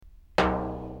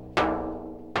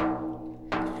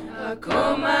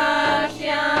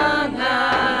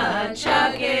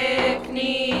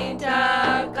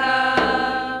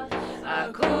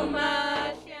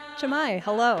Chamai,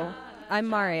 hello. I'm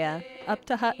Maria, up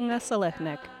to Hatanga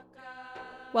Salechnik.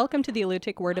 Welcome to the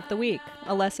Alutiiq Word of the Week,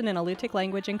 a lesson in Alutiiq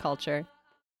language and culture.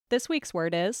 This week's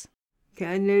word is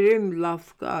Canerim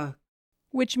lafka.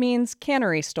 which means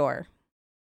cannery store.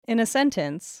 In a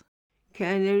sentence,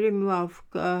 Canerim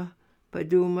lafka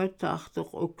paduma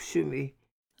tachtok uksumi.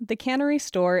 the cannery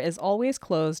store is always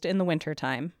closed in the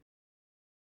wintertime.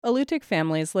 Alutiiq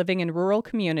families living in rural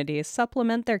communities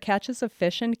supplement their catches of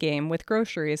fish and game with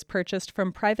groceries purchased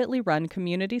from privately run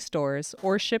community stores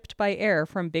or shipped by air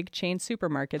from big chain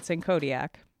supermarkets in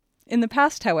Kodiak. In the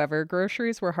past, however,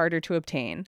 groceries were harder to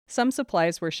obtain. Some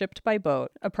supplies were shipped by boat,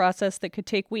 a process that could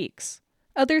take weeks.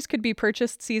 Others could be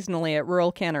purchased seasonally at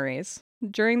rural canneries.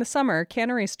 During the summer,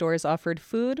 cannery stores offered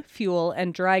food, fuel,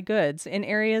 and dry goods in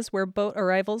areas where boat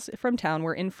arrivals from town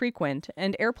were infrequent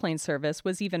and airplane service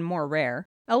was even more rare.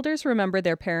 Elders remember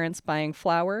their parents buying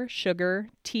flour, sugar,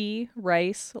 tea,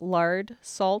 rice, lard,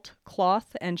 salt,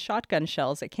 cloth, and shotgun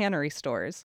shells at cannery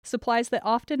stores, supplies that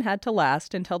often had to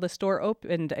last until the store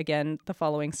opened again the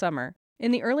following summer.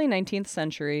 In the early 19th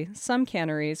century, some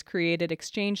canneries created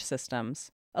exchange systems.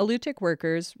 Alutiiq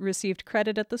workers received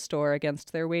credit at the store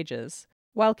against their wages.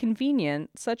 While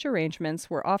convenient, such arrangements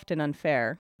were often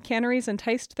unfair. Canneries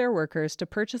enticed their workers to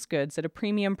purchase goods at a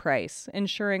premium price,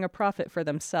 ensuring a profit for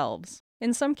themselves.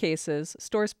 In some cases,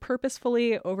 stores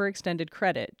purposefully overextended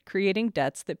credit, creating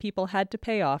debts that people had to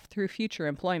pay off through future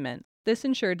employment. This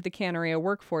ensured the cannery a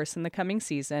workforce in the coming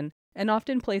season and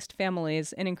often placed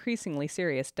families in increasingly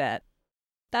serious debt.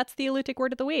 That's the Alutiiq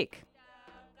Word of the Week.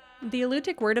 The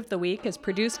Alutiiq Word of the Week is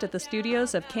produced at the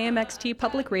studios of KMXT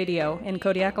Public Radio in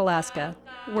Kodiak, Alaska.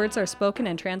 Words are spoken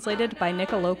and translated by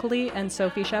Nika Locally and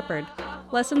Sophie Shepard.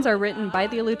 Lessons are written by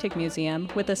the Alutiiq Museum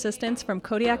with assistance from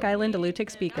Kodiak Island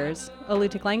Alutiiq speakers,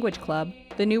 Alutiiq Language Club,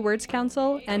 the New Words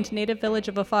Council, and Native Village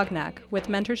of Afognak, with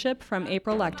mentorship from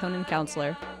April Lactonen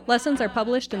Counselor. Lessons are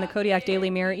published in the Kodiak Daily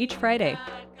Mirror each Friday.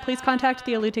 Please contact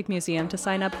the Alutiiq Museum to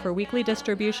sign up for weekly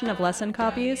distribution of lesson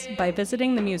copies by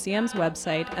visiting the museum's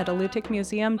website at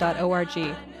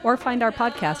alutiiqmuseum.org or find our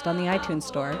podcast on the iTunes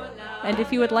Store. And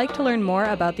if you would like to learn more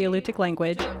about the Alutiiq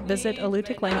language, visit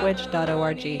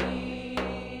alutiiqlanguage.org.